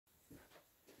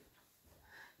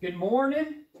Good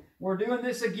morning. We're doing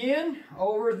this again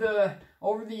over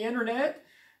the internet,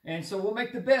 and so we'll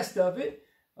make the best of it.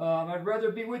 I'd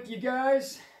rather be with you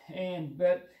guys,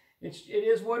 but it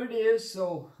is what it is.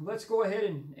 So let's go ahead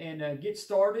and get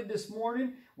started this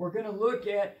morning. We're going to look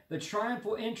at the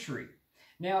triumphal entry.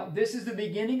 Now, this is the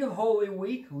beginning of Holy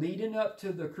Week, leading up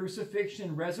to the crucifixion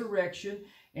and resurrection.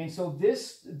 And so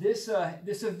this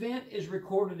event is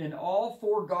recorded in all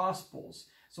four Gospels.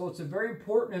 So it's a very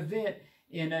important event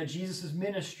in Jesus'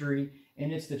 ministry,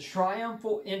 and it's the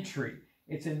triumphal entry.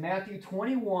 It's in Matthew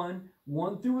 21,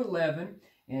 1 through 11,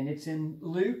 and it's in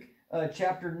Luke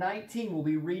chapter 19. We'll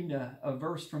be reading a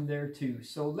verse from there too.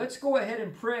 So let's go ahead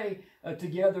and pray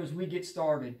together as we get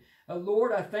started.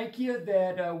 Lord, I thank you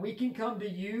that we can come to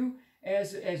you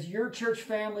as your church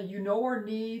family. You know our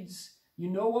needs. You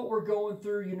know what we're going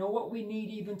through. You know what we need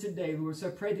even today, Lord. So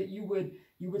I pray that you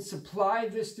would supply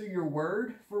this through your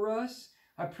word for us.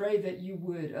 I pray that you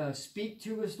would speak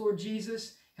to us, Lord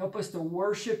Jesus. Help us to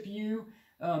worship you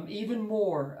even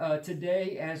more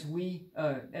today as we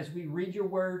read your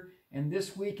word, and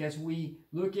this week as we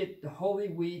look at the Holy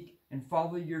Week and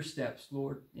follow your steps,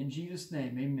 Lord. In Jesus'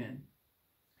 name, amen.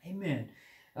 Amen.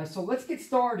 So let's get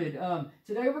started.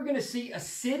 Today we're going to see a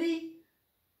city,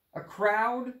 a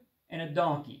crowd, and a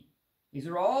donkey. These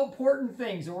are all important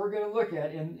things that we're going to look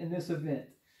at in this event.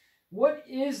 Why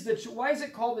is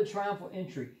it called the triumphal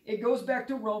entry? It goes back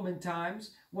to Roman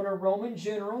times when a Roman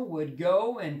general would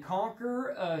go and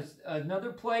conquer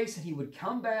another place, and he would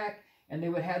come back, and they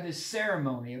would have this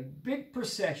ceremony, a big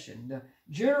procession. The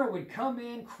general would come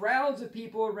in, crowds of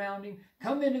people around him,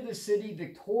 come into the city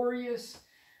victorious.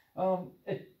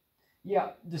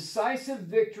 Decisive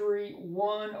victory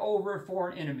won over a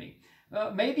foreign enemy.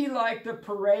 Maybe like the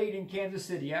parade in Kansas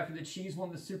City after the Chiefs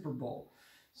won the Super Bowl.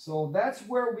 So that's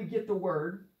where we get the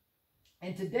word.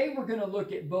 And today we're going to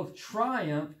look at both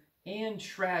triumph and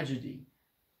tragedy.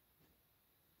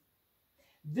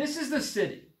 This is the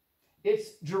city.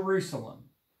 It's Jerusalem.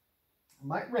 You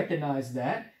might recognize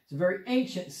that. It's a very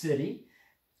ancient city.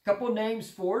 A couple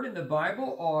names for it in the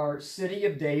Bible are City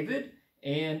of David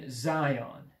and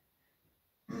Zion.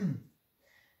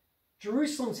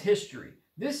 Jerusalem's history.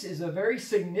 This is a very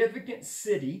significant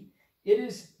city. It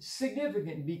is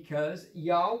significant because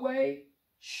Yahweh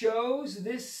chose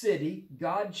this city,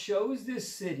 God chose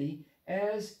this city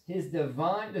as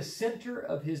the center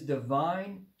of his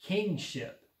divine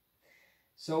kingship.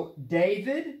 So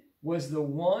David was the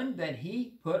one that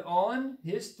he put on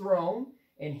his throne,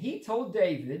 and he told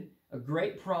David a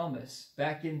great promise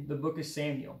back in the book of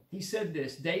Samuel. He said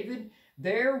this, David,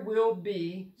 there will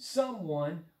be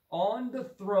someone on the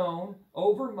throne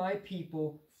over my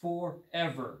people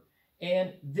forever.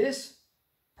 And this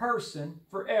person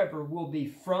forever will be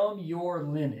from your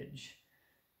lineage.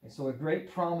 And so a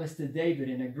great promise to David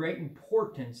and a great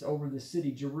importance over the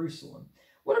city Jerusalem.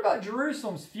 What about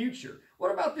Jerusalem's future?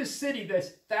 What about this city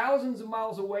that's thousands of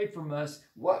miles away from us?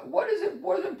 What is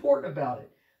important about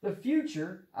it? The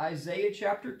future, Isaiah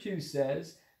chapter 2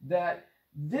 says that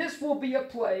this will be a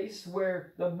place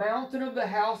where the mountain of the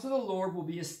house of the Lord will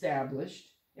be established.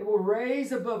 It will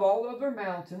raise above all other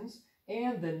mountains,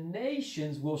 and the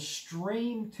nations will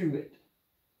stream to it.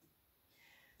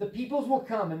 The peoples will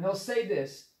come and they'll say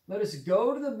this, let us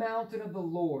go to the mountain of the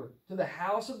Lord, to the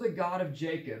house of the God of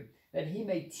Jacob, that he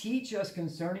may teach us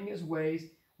concerning his ways,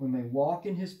 we may walk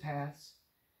in his paths.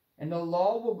 And the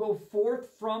law will go forth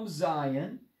from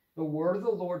Zion, the word of the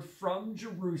Lord from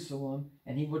Jerusalem,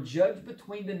 and he will judge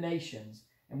between the nations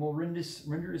and will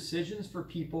render decisions for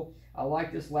people. I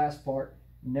like this last part.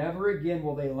 Never again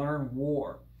will they learn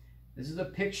war. This is a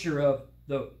picture of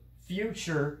the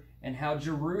future and how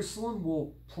Jerusalem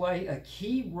will play a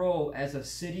key role as a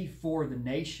city for the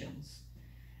nations.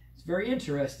 It's very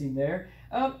interesting there.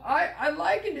 I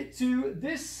likened it to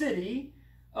this city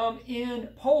in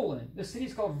Poland. The city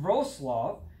is called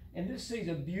Wrocław, and this city is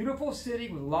a beautiful city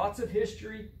with lots of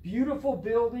history, beautiful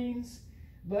buildings.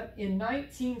 But in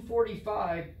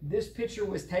 1945, this picture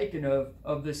was taken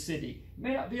of the city. You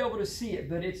may not be able to see it,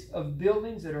 but it's of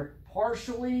buildings that are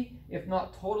partially, if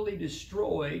not totally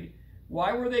destroyed.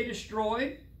 Why were they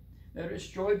destroyed? They were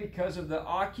destroyed because of the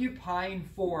occupying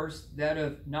force, that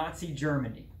of Nazi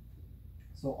Germany.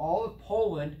 So all of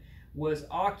Poland was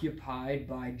occupied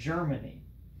by Germany.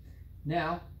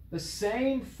 Now, the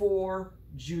same for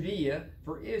Judea,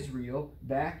 for Israel,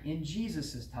 back in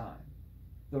Jesus' time.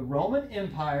 The Roman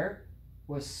Empire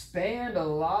was spanned a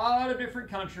lot of different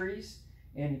countries,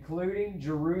 including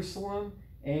Jerusalem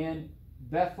and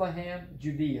Bethlehem,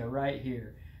 Judea, right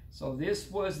here. So this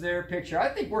was their picture. I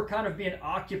think we're kind of being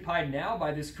occupied now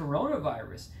by this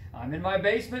coronavirus. I'm in my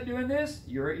basement doing this.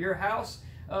 You're at your house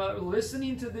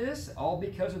listening to this, all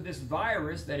because of this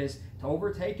virus that has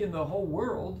overtaken the whole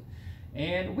world.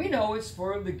 And we know it's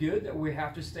for the good that we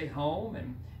have to stay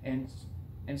home and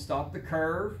stop the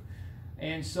curve.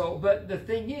 And so, but the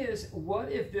thing is,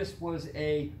 what if this was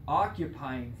a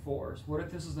occupying force? What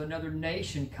if this is another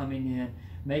nation coming in,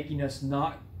 making us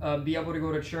not be able to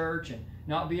go to church and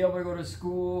not be able to go to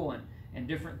school and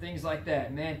different things like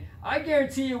that? Man, I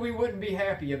guarantee you we wouldn't be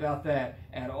happy about that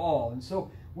at all. And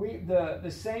so the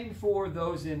same for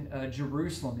those in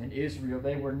Jerusalem, in Israel.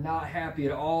 They were not happy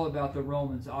at all about the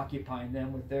Romans occupying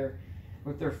them with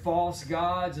their false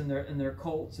gods and their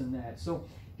cults and that. So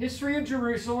history of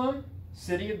Jerusalem,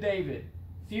 city of David.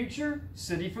 Future,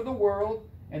 city for the world.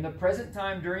 And the present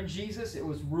time during Jesus, it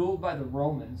was ruled by the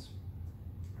Romans.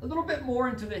 A little bit more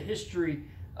into the history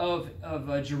of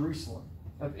Jerusalem,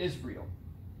 of Israel.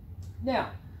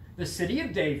 Now, the city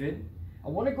of David, I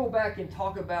want to go back and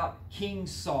talk about King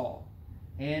Saul.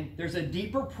 And there's a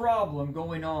deeper problem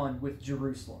going on with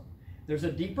Jerusalem. There's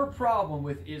a deeper problem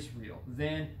with Israel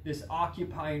than this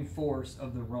occupying force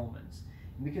of the Romans.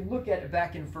 And we can look at it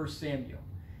back in 1 Samuel.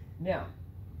 Now,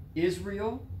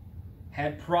 Israel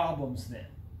had problems then.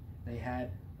 They had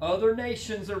other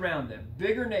nations around them,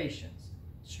 bigger nations,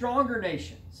 stronger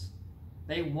nations.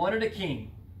 They wanted a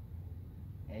king.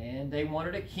 And they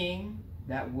wanted a king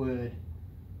that would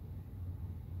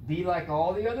be like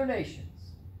all the other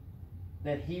nations.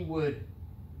 That he would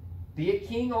be a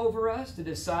king over us, to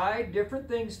decide different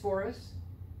things for us,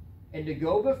 and to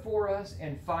go before us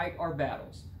and fight our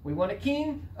battles. We want a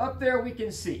king up there we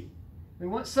can see. We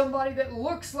want somebody that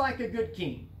looks like a good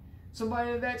king.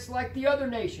 Somebody that's like the other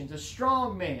nations, a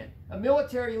strong man, a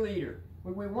military leader.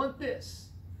 We want this.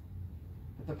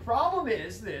 But the problem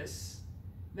is this,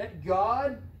 that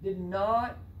God did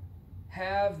not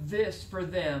have this for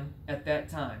them at that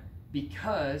time,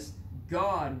 because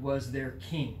God was their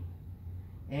king.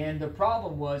 And the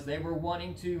problem was they were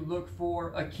wanting to look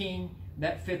for a king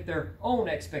that fit their own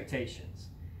expectations.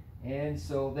 And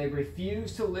so they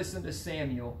refused to listen to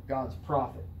Samuel, God's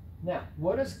prophet. Now,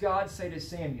 what does God say to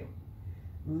Samuel?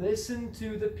 Listen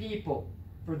to the people,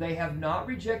 for they have not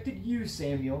rejected you,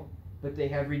 Samuel, but they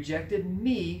have rejected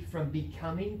me from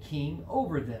becoming king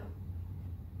over them.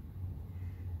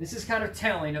 This is kind of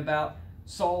telling about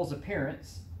Saul's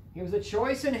appearance. He was a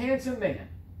choice and handsome man.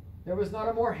 There was not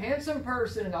a more handsome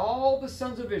person in all the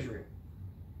sons of Israel.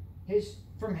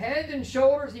 From head and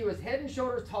shoulders, he was head and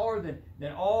shoulders taller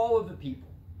than all of the people.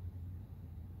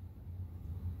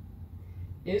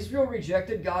 Israel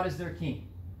rejected God as their king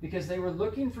because they were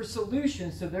looking for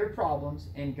solutions to their problems,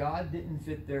 and God didn't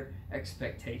fit their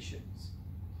expectations.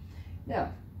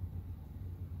 Now,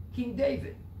 King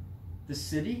David, the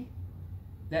city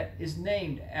that is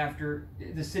named after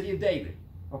the city of David.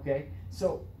 Okay,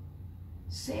 so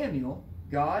Samuel,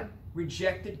 God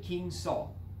rejected King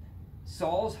Saul.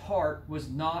 Saul's heart was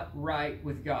not right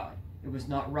with God. It was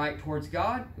not right towards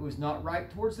God. It was not right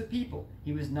towards the people.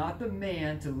 He was not the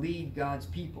man to lead God's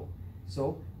people.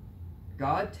 So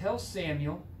God tells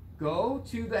Samuel, go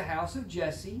to the house of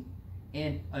Jesse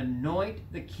and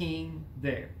anoint the king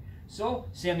there. So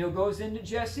Samuel goes into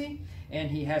Jesse,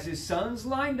 and he has his sons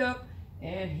lined up,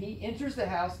 and he enters the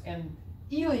house, and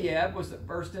Eliab was the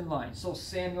first in line. So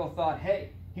Samuel thought,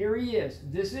 hey, here he is.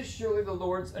 This is surely the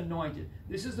Lord's anointed.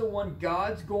 This is the one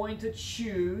God's going to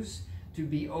choose to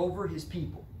be over his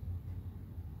people.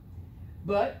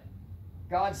 But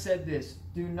God said this,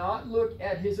 do not look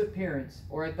at his appearance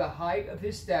or at the height of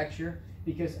his stature,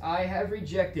 because I have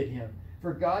rejected him.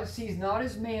 For God sees not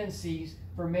as man sees,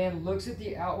 for man looks at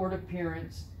the outward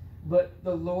appearance, but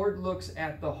the Lord looks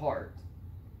at the heart.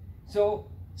 So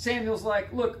Samuel's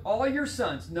like, look, all your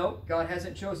sons. Nope, God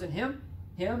hasn't chosen him.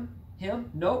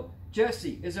 Nope.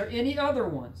 Jesse, is there any other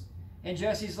ones? And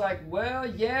Jesse's like, well,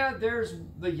 yeah, there's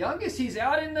the youngest. He's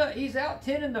out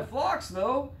tending the flocks,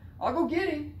 though. I'll go get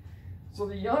him. So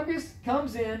the youngest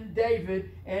comes in,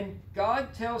 David, and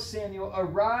God tells Samuel,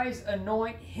 arise,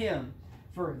 anoint him,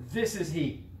 for this is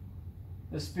he.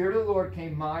 The Spirit of the Lord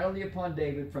came mightily upon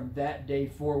David from that day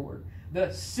forward.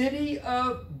 The city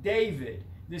of David.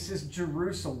 This is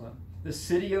Jerusalem, the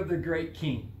city of the great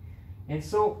king. And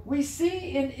so we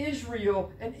see in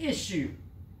Israel an issue.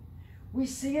 We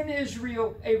see in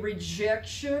Israel a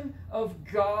rejection of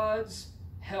God's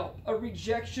help, a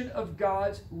rejection of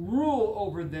God's rule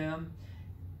over them.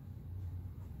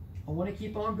 I want to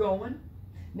keep on going.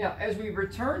 Now, as we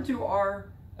return to our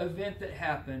event that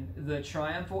happened, the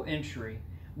triumphal entry,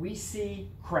 we see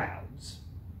crowds.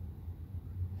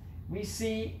 We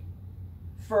see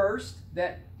first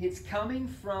that it's coming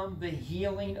from the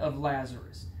healing of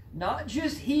Lazarus. Not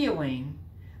just healing,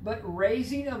 but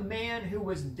raising a man who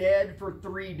was dead for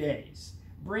 3 days,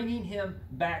 bringing him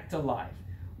back to life.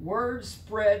 Word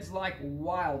spreads like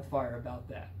wildfire about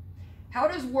that. How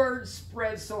does word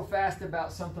spread so fast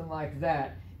about something like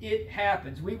that? It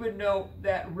happens. We would know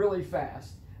that really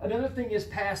fast. Another thing is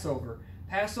Passover.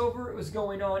 Passover was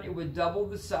going on. It would double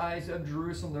the size of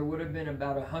Jerusalem. There would have been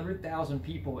about 100,000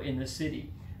 people in the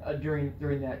city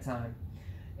during that time.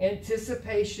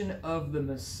 Anticipation of the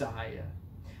Messiah.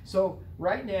 So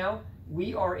right now,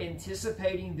 we are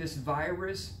anticipating this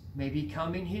virus maybe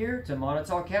coming here to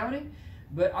Montauk County.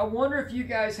 But I wonder if you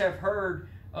guys have heard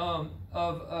of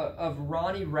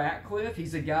Ronnie Ratcliffe.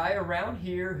 He's a guy around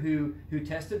here who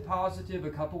tested positive a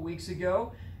couple weeks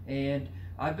ago. And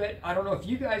I don't know if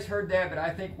you guys heard that, but I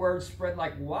think word spread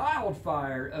like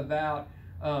wildfire about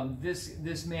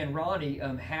this man Ronnie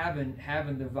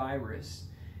having the virus.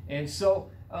 And so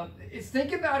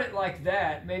think about it like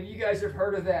that. Maybe you guys have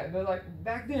heard of that. But like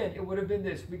back then, it would have been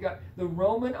this. We got the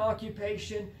Roman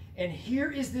occupation, and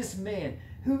here is this man.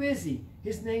 Who is he?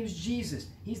 His name's Jesus.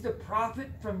 He's the prophet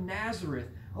from Nazareth.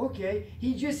 Okay,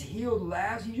 he just healed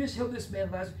Lazarus. He just healed this man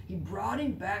Lazarus. He brought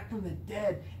him back from the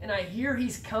dead. And I hear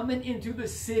he's coming into the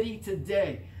city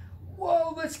today.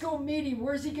 Whoa, let's go meet him.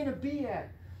 Where's he going to be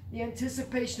at? The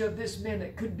anticipation of this man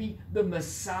that could be the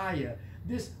Messiah.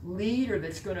 This leader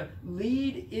that's going to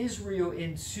lead Israel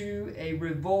into a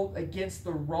revolt against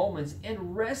the Romans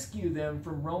and rescue them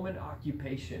from Roman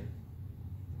occupation.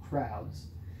 Crowds.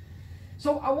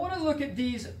 So I want to look at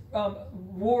these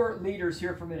war leaders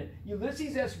here for a minute.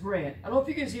 Ulysses S. Grant. I don't know if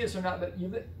you can see this or not, but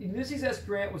Ulysses S.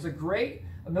 Grant was a great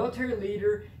military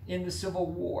leader in the Civil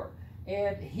War.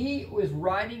 And he was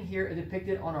riding here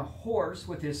depicted on a horse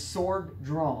with his sword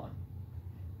drawn.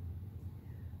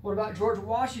 What about George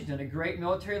Washington, a great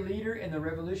military leader in the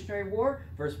Revolutionary War,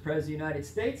 first president of the United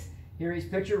States? Here he's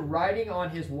pictured riding on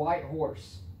his white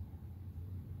horse.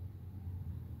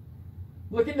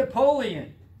 Look at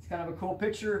Napoleon. It's kind of a cool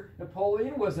picture.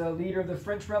 Napoleon was a leader of the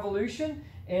French Revolution,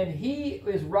 and he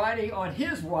is riding on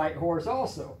his white horse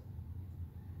also.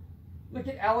 Look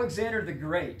at Alexander the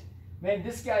Great. Man,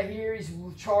 this guy here, he's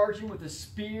charging with a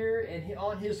spear and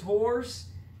on his horse,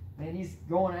 and he's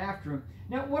going after him.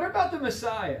 Now, what about the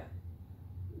Messiah?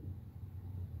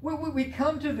 We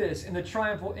come to this in the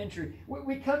triumphal entry.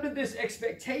 We come to this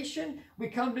expectation. We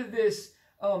come to this,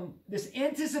 this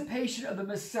anticipation of the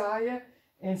Messiah.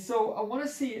 And so I want to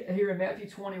see it here in Matthew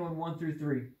 21, 1 through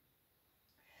 3.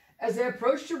 As they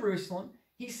approached Jerusalem,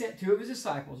 he sent 2 of his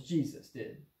disciples, Jesus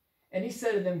did. And he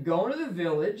said to them, go into the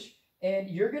village, and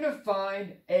you're going to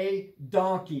find a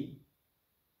donkey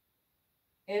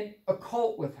and a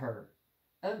colt with her.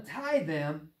 Untie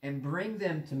them and bring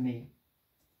them to me.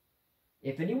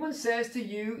 If anyone says to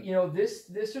you,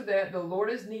 this or that, the Lord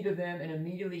has need of them, and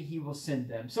immediately he will send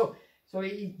them. So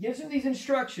he gives them these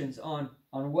instructions on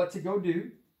what to go do,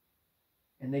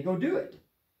 and they go do it.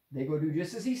 They go do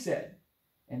just as he said.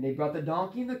 And they brought the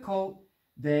donkey and the colt.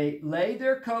 They lay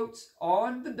their coats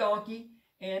on the donkey,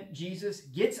 and Jesus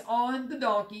gets on the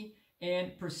donkey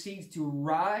and proceeds to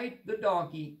ride the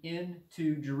donkey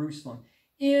into Jerusalem,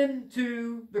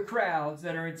 into the crowds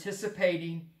that are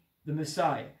anticipating the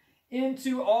Messiah,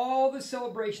 into all the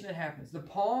celebration that happens. The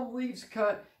palm leaves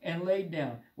cut and laid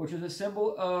down, which is a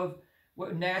symbol of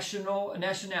what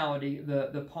nationality,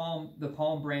 the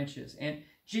palm branches. And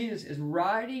Jesus is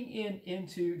riding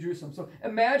into Jerusalem. So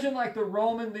imagine like the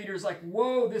Roman leaders like,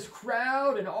 whoa, this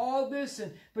crowd and all this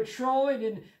and patrolling,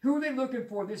 and who are they looking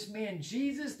for? This man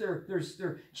Jesus.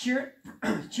 They're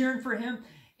cheering for him.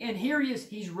 And here he is.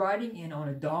 He's riding in on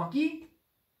a donkey.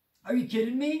 Are you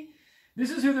kidding me?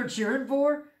 This is who they're cheering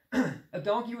for? A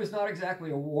donkey was not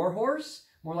exactly a war horse,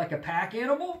 more like a pack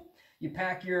animal. You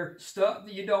pack your stuff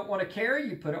that you don't want to carry,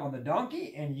 you put it on the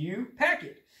donkey, and you pack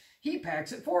it. He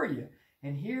packs it for you.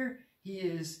 And here he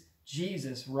is,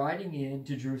 Jesus, riding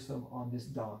into Jerusalem on this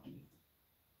donkey.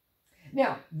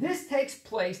 Now, this takes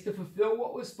place to fulfill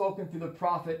what was spoken through the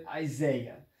prophet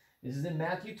Isaiah. This is in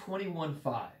Matthew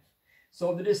 21:5.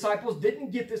 So the disciples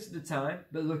didn't get this at the time,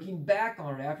 but looking back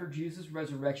on it after Jesus'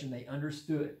 resurrection, they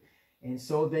understood. And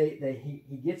so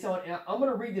he gets on. I'm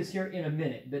going to read this here in a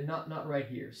minute, but not right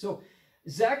here. So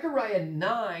Zechariah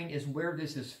 9 is where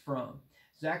this is from.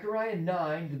 Zechariah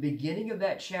 9, the beginning of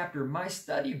that chapter, my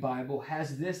study Bible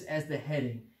has this as the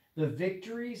heading, the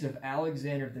victories of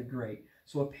Alexander the Great.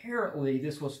 So apparently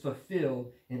this was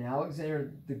fulfilled in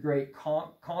Alexander the Great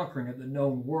conquering of the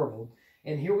known world.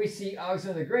 And here we see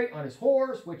Alexander the Great on his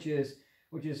horse, which is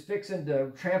fixing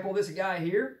to trample this guy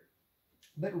here.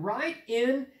 But right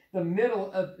in the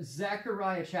middle of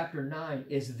Zechariah chapter 9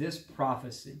 is this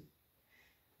prophecy.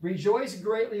 Rejoice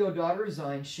greatly, O daughter of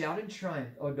Zion. Shout in triumph,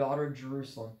 O daughter of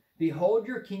Jerusalem. Behold,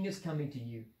 your king is coming to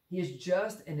you. He is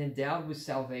just and endowed with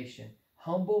salvation,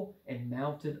 humble and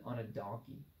mounted on a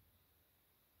donkey.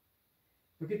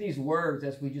 Look at these words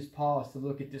as we just pause to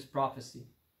look at this prophecy.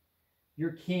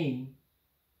 Your king,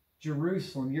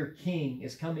 Jerusalem, your king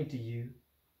is coming to you.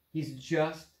 He's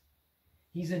just.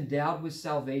 He's endowed with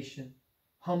salvation,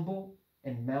 humble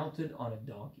and mounted on a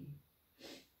donkey.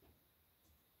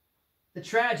 The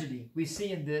tragedy we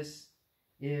see in this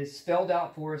is spelled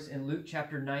out for us in Luke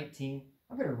chapter 19.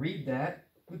 I'm going to read that.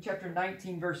 Luke chapter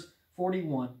 19, verse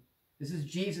 41. This is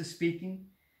Jesus speaking.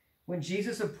 When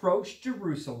Jesus approached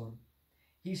Jerusalem,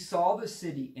 he saw the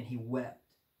city and he wept.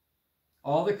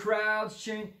 All the crowds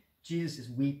cheering, Jesus is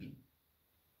weeping.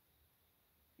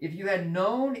 If you had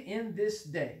known in this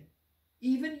day,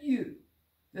 even you,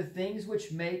 the things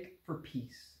which make for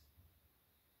peace.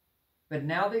 But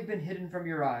now they've been hidden from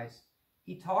your eyes.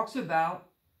 He talks about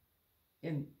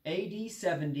in AD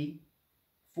 70,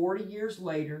 40 years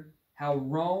later, how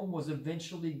Rome was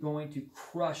eventually going to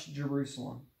crush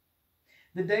Jerusalem.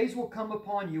 The days will come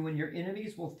upon you when your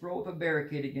enemies will throw up a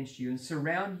barricade against you and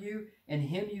surround you and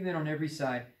hem you in on every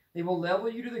side. They will level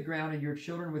you to the ground and your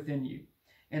children within you,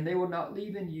 and they will not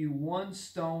leave in you one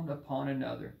stone upon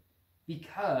another,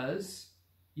 because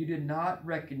you did not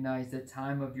recognize the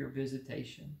time of your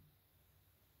visitation.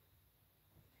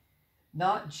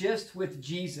 Not just with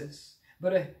Jesus,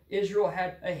 but Israel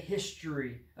had a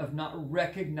history of not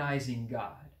recognizing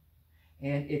God.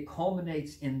 And it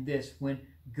culminates in this, when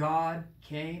God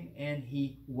came and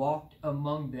he walked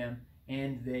among them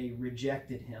and they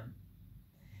rejected him.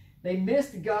 They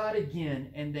missed God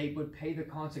again and they would pay the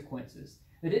consequences.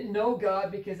 They didn't know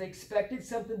God because they expected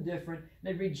something different.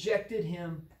 They rejected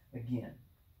him again.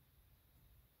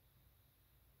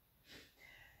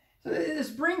 So this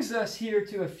brings us here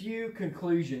to a few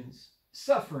conclusions.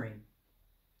 Suffering.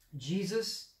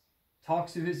 Jesus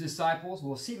talks to his disciples.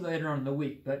 We'll see later on in the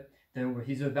week, but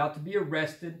he's about to be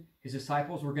arrested. His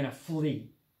disciples were going to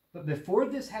flee. But before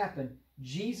this happened,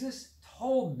 Jesus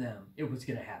told them it was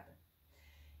going to happen.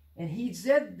 And he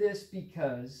said this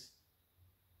because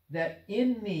that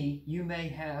in me you may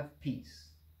have peace.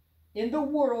 In the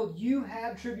world you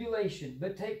have tribulation,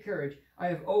 but take courage. I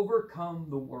have overcome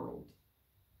the world.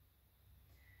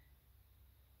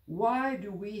 Why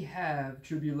do we have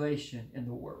tribulation in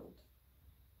the world?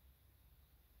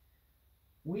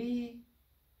 We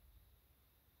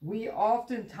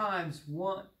oftentimes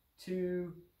want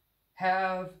to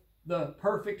have the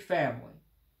perfect family.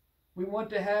 We want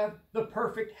to have the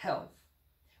perfect health.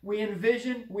 We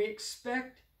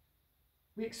expect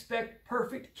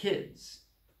perfect kids.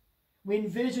 We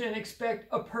envision and expect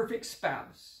a perfect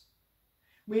spouse.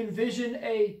 We envision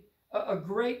a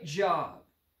great job.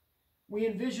 We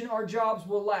envision our jobs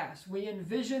will last. We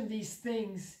envision these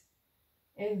things,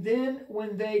 and then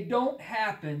when they don't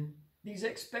happen, these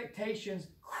expectations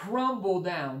crumble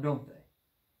down, don't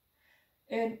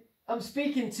they? And I'm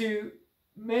speaking to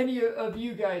many of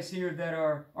you guys here that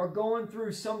are going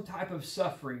through some type of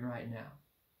suffering right now,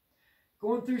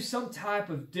 going through some type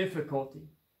of difficulty,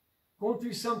 going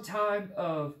through some time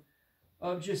of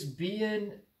just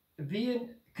being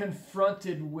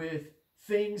confronted with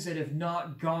things that have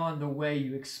not gone the way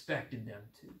you expected them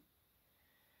to.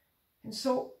 And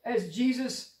so as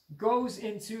Jesus goes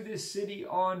into this city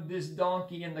on this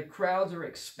donkey and the crowds are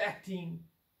expecting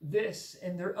this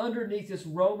and they're underneath this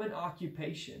Roman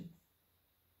occupation,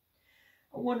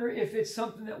 I wonder if it's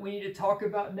something that we need to talk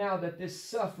about now, that this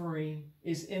suffering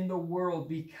is in the world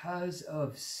because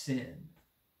of sin.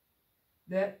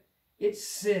 That it's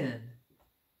sin.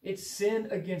 It's sin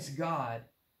against God.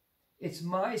 It's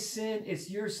my sin, it's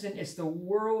your sin, it's the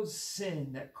world's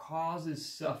sin that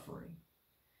causes suffering.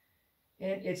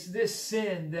 And it's this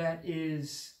sin that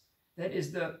is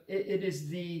the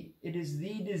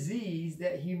disease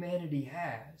that humanity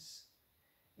has.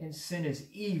 And sin is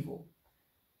evil.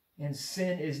 And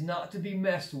sin is not to be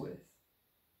messed with.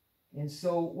 And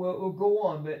so we'll go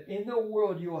on, but in the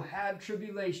world you will have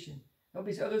tribulation. There'll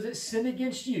be others that sin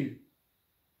against you.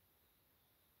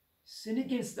 Sin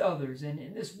against others, and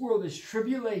in this world is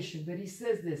tribulation. But he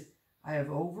says this, I have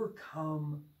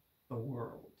overcome the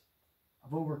world.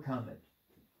 I've overcome it.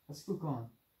 Let's look on.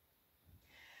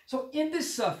 So in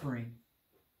this suffering,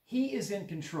 he is in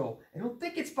control. I don't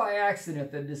think it's by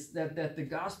accident that the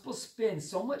gospel spends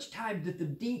so much time with the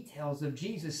details of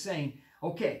Jesus saying,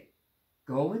 okay,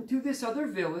 go into this other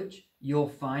village, you'll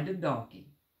find a donkey.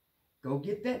 Go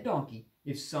get that donkey.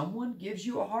 If someone gives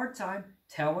you a hard time,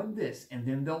 tell them this, and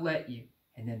then they'll let you.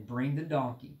 And then bring the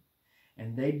donkey.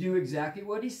 And they do exactly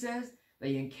what he says.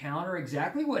 They encounter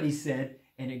exactly what he said,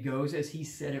 and it goes as he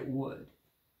said it would.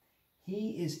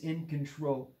 He is in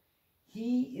control.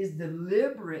 He is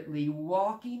deliberately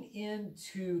walking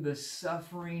into the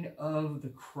suffering of the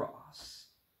cross.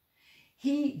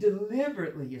 He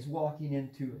deliberately is walking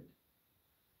into it.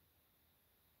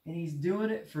 And he's doing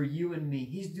it for you and me.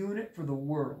 He's doing it for the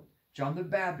world. John the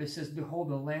Baptist says, "Behold,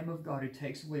 the Lamb of God who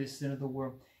takes away the sin of the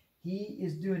world." He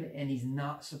is doing it, and he's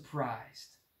not surprised.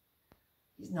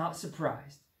 He's not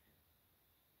surprised.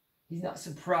 He's not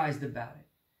surprised about it.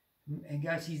 And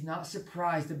guys, he's not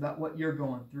surprised about what you're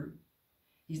going through.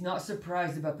 He's not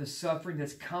surprised about the suffering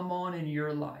that's come on in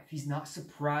your life. He's not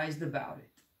surprised about it.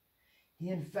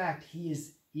 In fact, he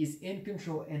is in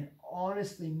control, and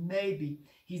honestly, maybe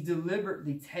he's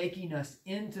deliberately taking us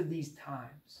into these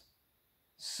times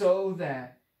so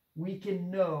that we can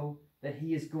know that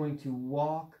he is going to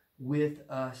walk with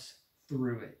us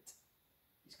through it.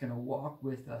 He's going to walk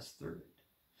with us through it.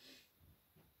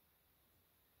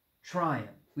 Triumph.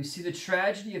 We see the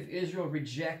tragedy of Israel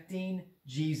rejecting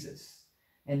Jesus.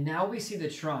 And now we see the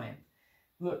triumph.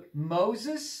 Look,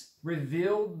 Moses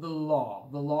revealed the law.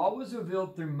 The law was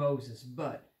revealed through Moses,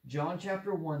 but John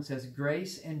chapter 1 says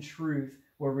grace and truth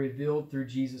were revealed through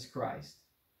Jesus Christ.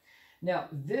 Now,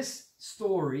 this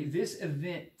story, this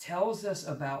event tells us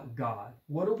about God.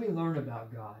 What do we learn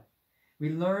about God? We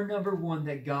learn, number one,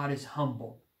 that God is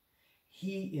humble.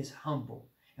 He is humble.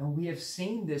 And we have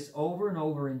seen this over and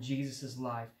over in Jesus'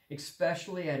 life,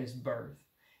 especially at his birth.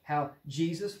 How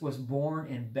Jesus was born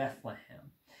in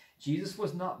Bethlehem. Jesus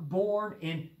was not born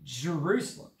in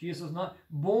Jerusalem. Jesus was not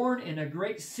born in a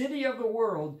great city of the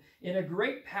world, in a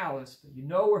great palace. But you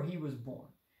know where he was born.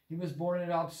 He was born in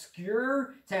an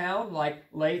obscure town like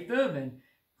Latham and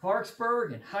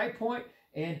Clarksburg and High Point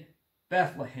and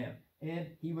Bethlehem. And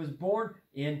he was born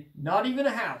in not even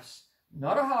a house,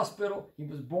 not a hospital. He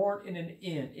was born in an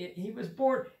inn. He was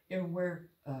born in where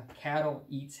cattle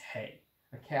eats hay.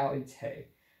 A cow eats hay.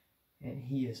 And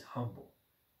he is humble.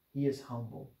 He is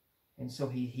humble. And so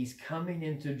he's coming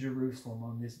into Jerusalem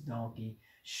on this donkey,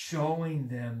 showing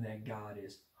them that God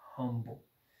is humble,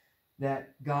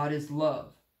 that God is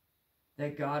love,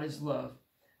 that God is love.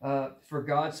 For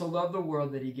God so loved the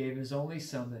world that he gave his only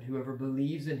Son, that whoever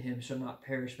believes in him shall not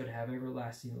perish but have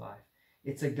everlasting life.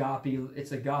 It's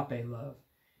agape love.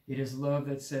 It is love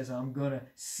that says, I'm going to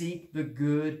seek the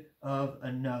good of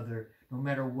another, no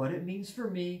matter what it means for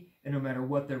me and no matter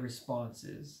what the response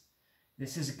is.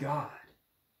 This is God.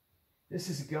 This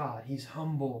is God. He's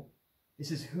humble.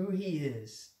 This is who he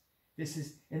is.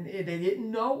 And they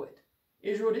didn't know it.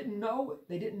 Israel didn't know it.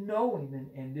 They didn't know him,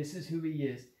 and this is who he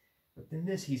is. But then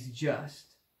he's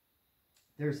just.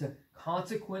 There's a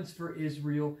consequence for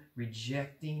Israel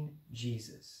rejecting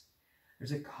Jesus.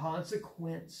 There's a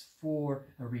consequence for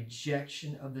a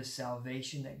rejection of the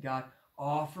salvation that God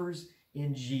offers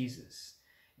in Jesus.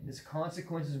 And these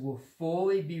consequences will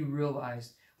fully be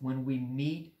realized when we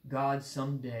meet God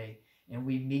someday and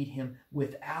we meet him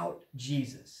without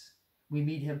Jesus. We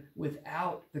meet him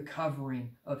without the covering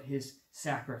of his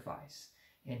sacrifice.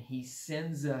 And he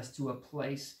sends us to a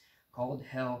place called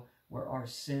hell where our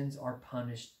sins are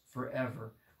punished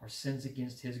forever, our sins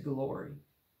against his glory.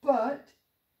 But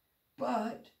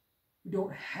we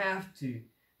don't have to,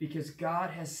 because God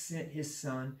has sent his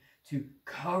Son to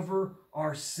cover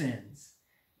our sins.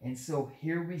 And so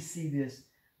here we see this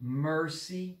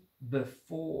mercy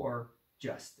before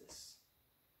justice.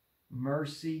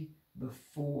 Mercy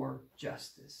before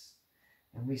justice.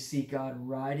 And we see God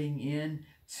riding in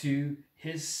to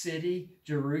his city,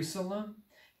 Jerusalem,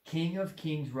 King of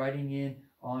Kings riding in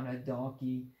on a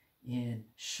donkey in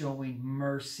showing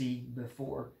mercy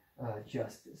before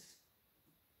justice.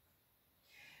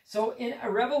 So in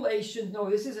Revelation, no,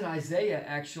 this is in Isaiah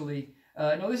actually.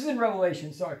 No, this is in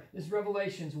Revelation, sorry. This is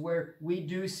Revelations where we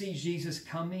do see Jesus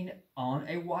coming on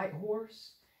a white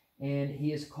horse. And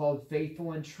he is called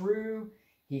faithful and true.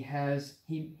 He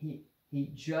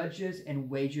judges and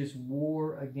wages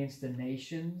war against the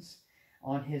nations.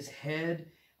 On his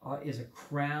head is a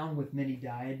crown with many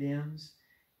diadems.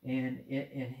 And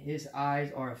in his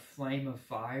eyes are a flame of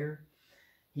fire.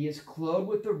 He is clothed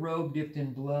with a robe dipped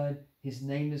in blood. His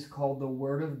name is called the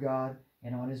Word of God.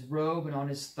 And on his robe and on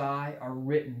his thigh are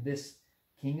written, this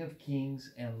King of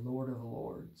Kings and Lord of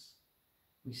Lords.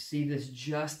 We see this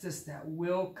justice that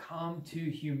will come to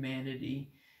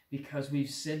humanity because we've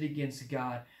sinned against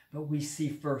God. But we see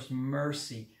first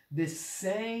mercy. This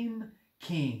same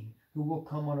king who will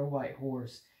come on a white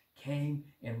horse came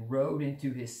and rode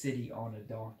into his city on a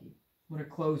donkey. I'm going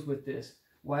to close with this.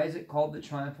 Why is it called the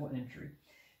triumphal entry?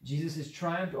 Jesus has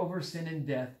triumphed over sin and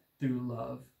death through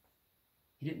love.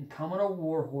 He didn't come on a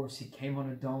war horse. He came on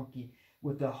a donkey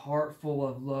with a heart full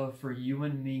of love for you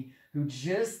and me, who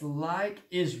just like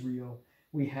Israel,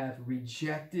 we have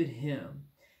rejected him.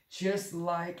 Just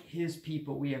like his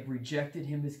people, we have rejected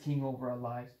him as king over our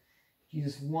lives.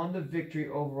 Jesus won the victory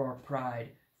over our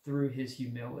pride through his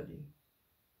humility.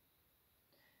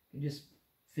 And just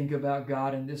think about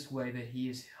God in this way, that he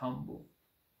is humble,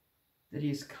 that he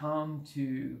has come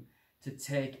to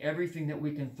take everything that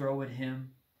we can throw at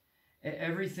him,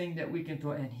 everything that we can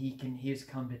throw, and he has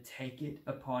come to take it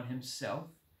upon himself.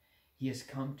 He has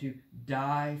come to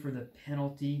die for the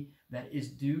penalty that is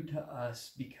due to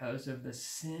us because of the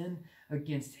sin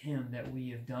against him that we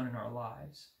have done in our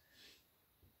lives.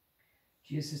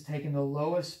 Jesus has taken the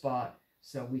lowest spot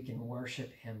so we can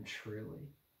worship him truly.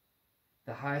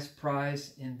 The highest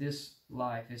prize in this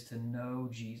life is to know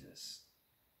Jesus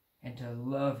and to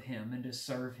love him and to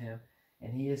serve him.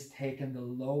 And he has taken the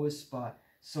lowest spot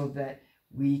so that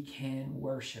we can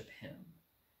worship him.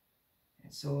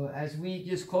 And so as we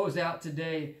just close out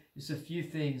today, just a few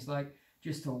things, like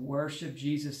just to worship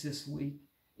Jesus this week,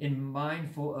 and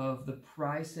mindful of the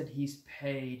price that he's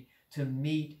paid to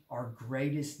meet our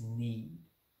greatest need.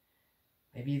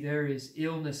 Maybe there is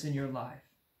illness in your life.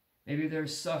 Maybe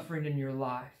there's suffering in your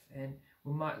life. And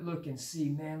we might look and see,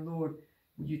 man, Lord,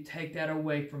 will you take that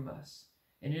away from us?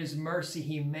 And in his mercy,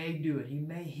 he may do it. He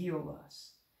may heal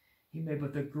us. He may,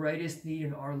 but the greatest need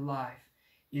in our life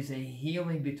is a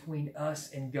healing between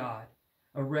us and God,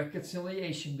 a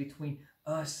reconciliation between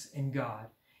us and God.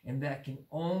 And that can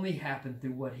only happen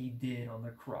through what he did on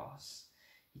the cross.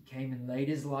 He came and laid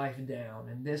his life down.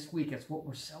 And this week, that's what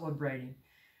we're celebrating.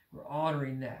 We're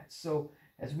honoring that. So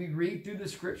as we read through the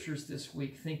scriptures this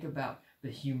week, think about the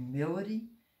humility.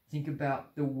 Think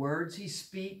about the words he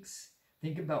speaks.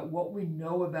 Think about what we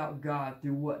know about God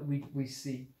through what we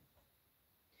see.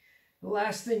 The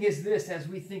last thing is this, as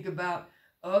we think about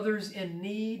others in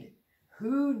need,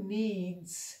 who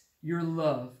needs your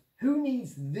love? Who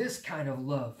needs this kind of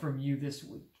love from you this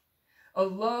week? A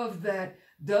love that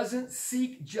doesn't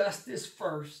seek justice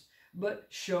first, but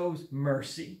shows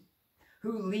mercy.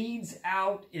 Who leads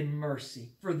out in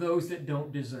mercy for those that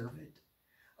don't deserve it.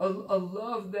 A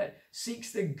love that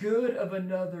seeks the good of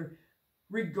another,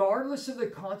 regardless of the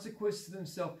consequence to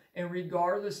themselves and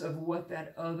regardless of what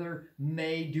that other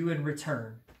may do in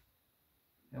return.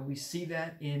 And we see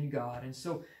that in God. And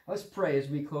so let's pray as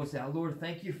we close out. Lord,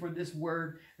 thank you for this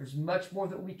word. There's much more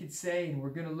that we could say, and we're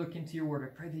going to look into your word.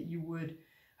 I pray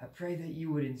that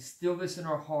you would instill this in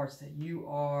our hearts, that you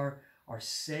are our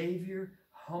Savior,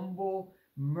 humble,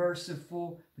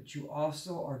 merciful, but you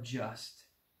also are just.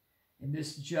 And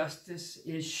this justice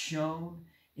is shown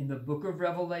in the book of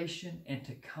Revelation and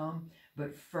to come.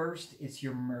 But first, it's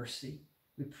your mercy.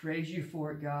 We praise you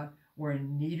for it, God. We're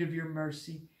in need of your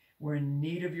mercy. We're in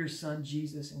need of your Son,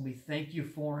 Jesus, and we thank you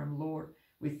for him, Lord.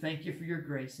 We thank you for your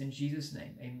grace. In Jesus'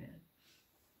 name, amen.